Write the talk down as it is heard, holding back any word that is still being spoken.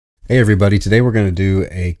Hey everybody, today we're going to do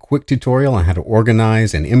a quick tutorial on how to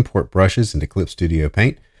organize and import brushes into Clip Studio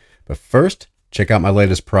Paint. But first, check out my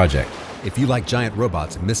latest project. If you like giant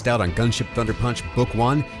robots and missed out on Gunship Thunder Punch Book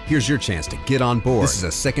 1, here's your chance to get on board. This is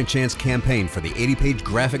a second chance campaign for the 80-page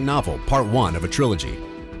graphic novel, part 1 of a trilogy.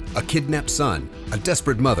 A kidnapped son, a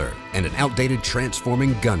desperate mother, and an outdated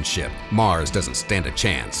transforming gunship. Mars doesn't stand a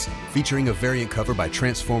chance. Featuring a variant cover by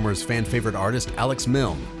Transformers fan favorite artist Alex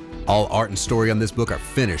Milne. All art and story on this book are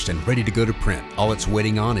finished and ready to go to print. All it's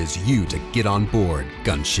waiting on is you to get on board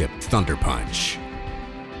Gunship Thunder Punch.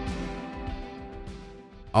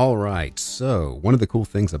 Alright, so one of the cool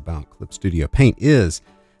things about Clip Studio Paint is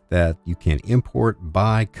that you can import,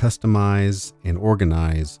 buy, customize, and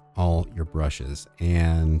organize all your brushes.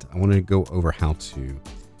 And I want to go over how to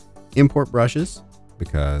import brushes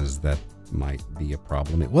because that might be a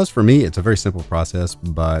problem. It was for me. It's a very simple process,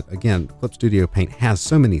 but again, Clip Studio Paint has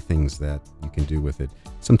so many things that you can do with it.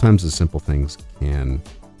 Sometimes the simple things can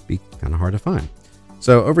be kind of hard to find.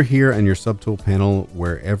 So over here in your subtool panel,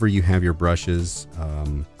 wherever you have your brushes,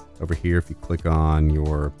 over here, if you click on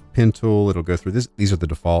your pen tool, it'll go through this. These are the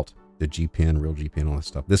default, the G pen, real G pen, all that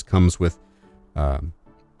stuff. This comes with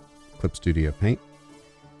Clip Studio Paint.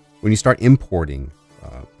 When you start importing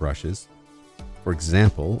brushes, for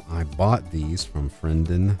example, I bought these from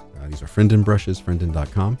Friendin. These are Friendin brushes,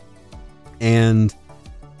 friendin.com. And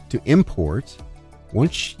to import,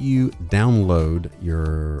 once you download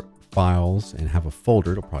your files and have a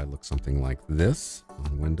folder, it'll probably look something like this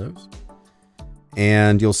on Windows.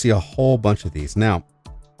 And you'll see a whole bunch of these. Now,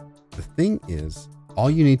 the thing is, all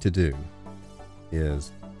you need to do is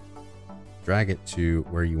drag it to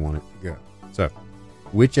where you want it to go. So,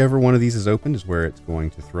 whichever one of these is open is where it's going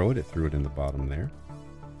to throw it. It threw it in the bottom there.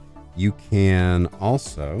 You can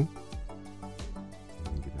also,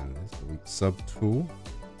 get out of this, delete subtool.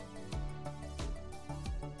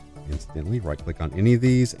 Instantly right click on any of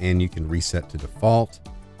these and you can reset to default.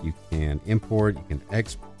 You can import, you can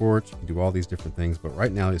export, you can do all these different things, but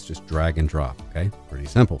right now it's just drag and drop, okay? Pretty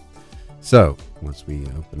simple. So once we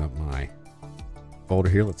open up my folder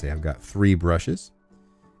here, let's say I've got 3 brushes.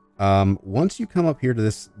 Once you come up here to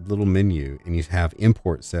this little menu and you have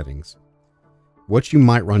import settings, what you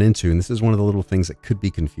might run into, and this is one of the little things that could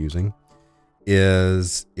be confusing,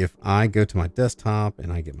 is if I go to my desktop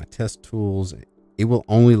and I get my test tools, it will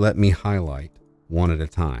only let me highlight one at a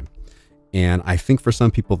time. And I think for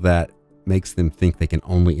some people that makes them think they can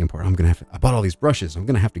only import. I bought all these brushes. I'm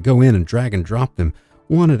going to have to go in and drag and drop them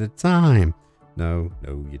one at a time. No,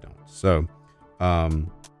 you don't. So,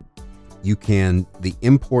 you can, the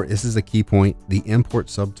import, this is a key point, the import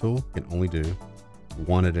subtool can only do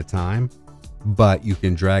one at a time, but you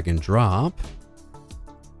can drag and drop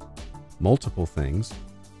multiple things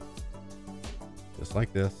just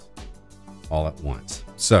like this all at once.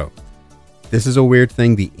 So this is a weird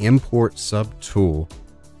thing. The import subtool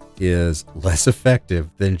is less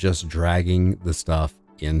effective than just dragging the stuff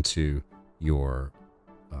into your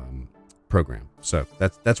program. So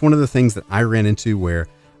that's one of the things that I ran into where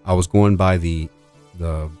I was going by the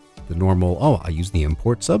normal, oh, I use the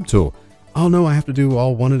import subtool. Oh no, I have to do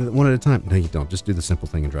all one at a time. No, you don't. Just do the simple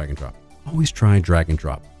thing and drag and drop. Always try drag and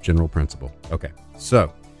drop. General principle. Okay,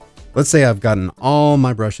 so let's say I've gotten all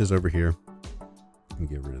my brushes over here. I can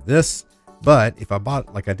get rid of this. But if I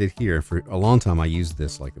bought, like I did here, for a long time, I used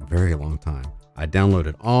this like a very long time. I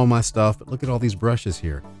downloaded all my stuff, but look at all these brushes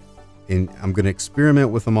here. And I'm going to experiment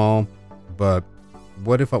with them all, but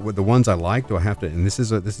what if with the ones I like, do I have to, and this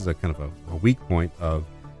is a kind of a weak point of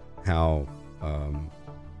how,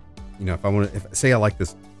 you know, if I want to, if say I like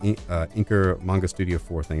this Inker Manga Studio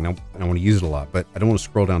 4 thing, and I want to use it a lot, but I don't want to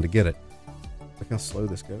scroll down to get it. Look how slow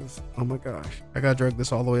this goes. Oh my gosh. I got to drag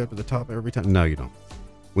this all the way up to the top every time. No, you don't.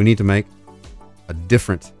 We need to make a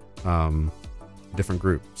different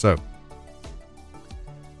group. So,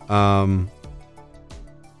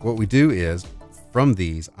 what we do is from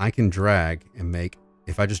these, I can drag and make,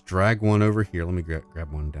 if I just drag one over here, let me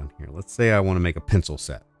grab one down here. Let's say I want to make a pencil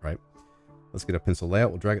set, right? Let's get a pencil layout.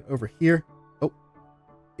 We'll drag it over here. Oh,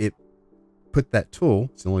 it put that tool.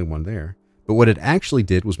 It's the only one there. But what it actually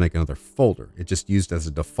did was make another folder. It just used as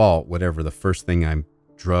a default, whatever the first thing I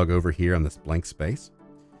drug over here on this blank space.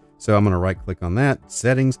 So I'm going to right click on that.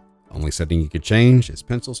 Settings. Only setting you could change is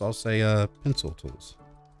pencils. So I'll say pencil tools.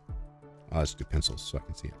 I'll just do pencils so I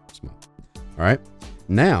can see it small. All right.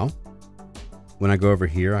 Now, when I go over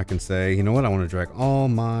here, I can say, you know what? I want to drag all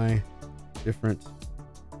my different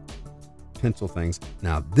pencil things.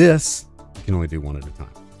 Now this, you can only do one at a time,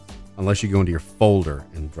 unless you go into your folder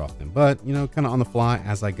and drop them. But, you know, kind of on the fly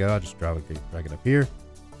as I go, I just drag it up here.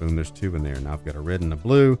 Boom, there's 2 in there. Now I've got a red and a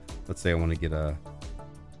blue. Let's say I want to get a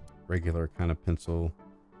regular kind of pencil.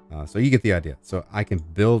 So you get the idea. So I can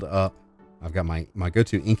build up. I've got my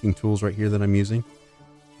go-to inking tools right here that I'm using.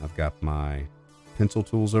 I've got my pencil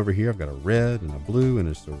tools over here. I've got a red and a blue and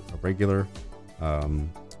just a regular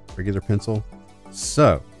pencil.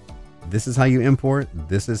 So this is how you import.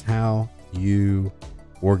 This is how you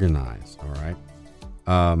organize. All right.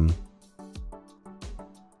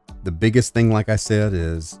 The biggest thing, like I said,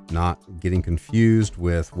 is not getting confused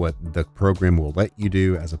with what the program will let you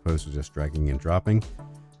do as opposed to just dragging and dropping.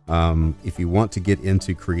 If you want to get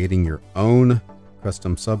into creating your own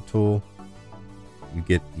custom subtool, you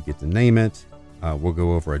get to name it. We'll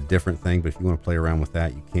go over a different thing, but if you want to play around with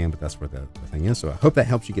that, you can, but that's where the thing is. So I hope that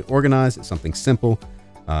helps you get organized. It's something simple.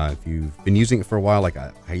 If you've been using it for a while, like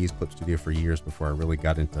I used Clip Studio for years before I really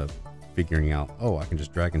got into figuring out, oh, I can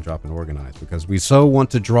just drag and drop and organize, because we so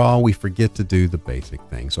want to draw, we forget to do the basic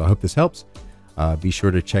thing. So I hope this helps. Be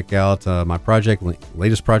sure to check out my project,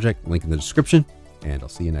 latest project, link in the description, and I'll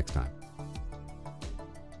see you next time.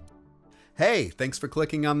 Hey, thanks for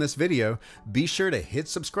clicking on this video. Be sure to hit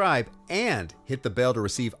subscribe and hit the bell to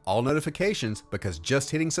receive all notifications, because just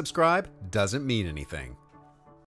hitting subscribe doesn't mean anything.